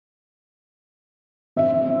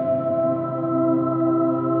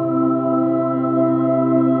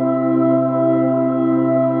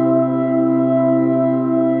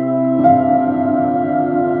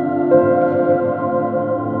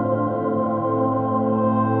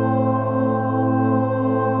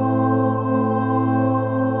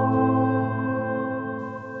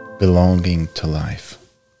belonging to life.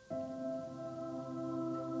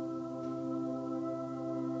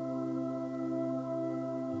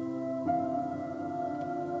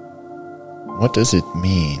 What does it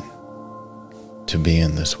mean to be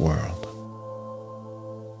in this world?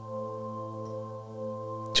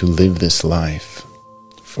 To live this life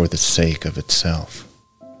for the sake of itself.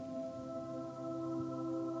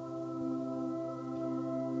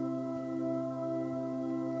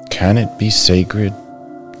 Can it be sacred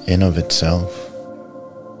in of itself?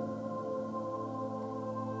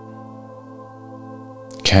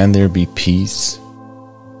 Can there be peace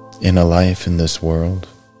in a life in this world?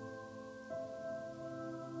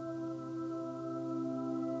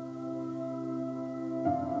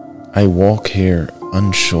 I walk here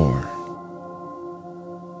unsure,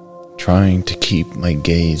 trying to keep my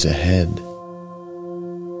gaze ahead,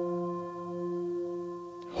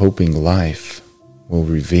 hoping life will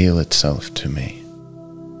reveal itself to me.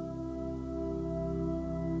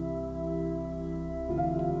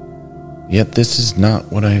 Yet this is not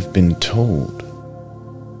what I have been told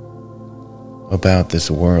about this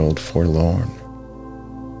world forlorn,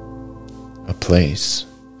 a place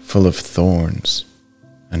full of thorns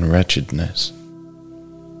and wretchedness.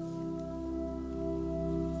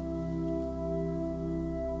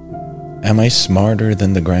 Am I smarter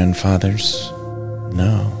than the grandfathers?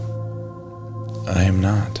 No, I am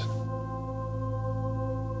not.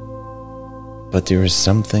 But there is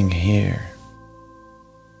something here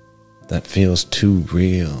that feels too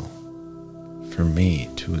real for me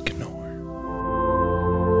to ignore.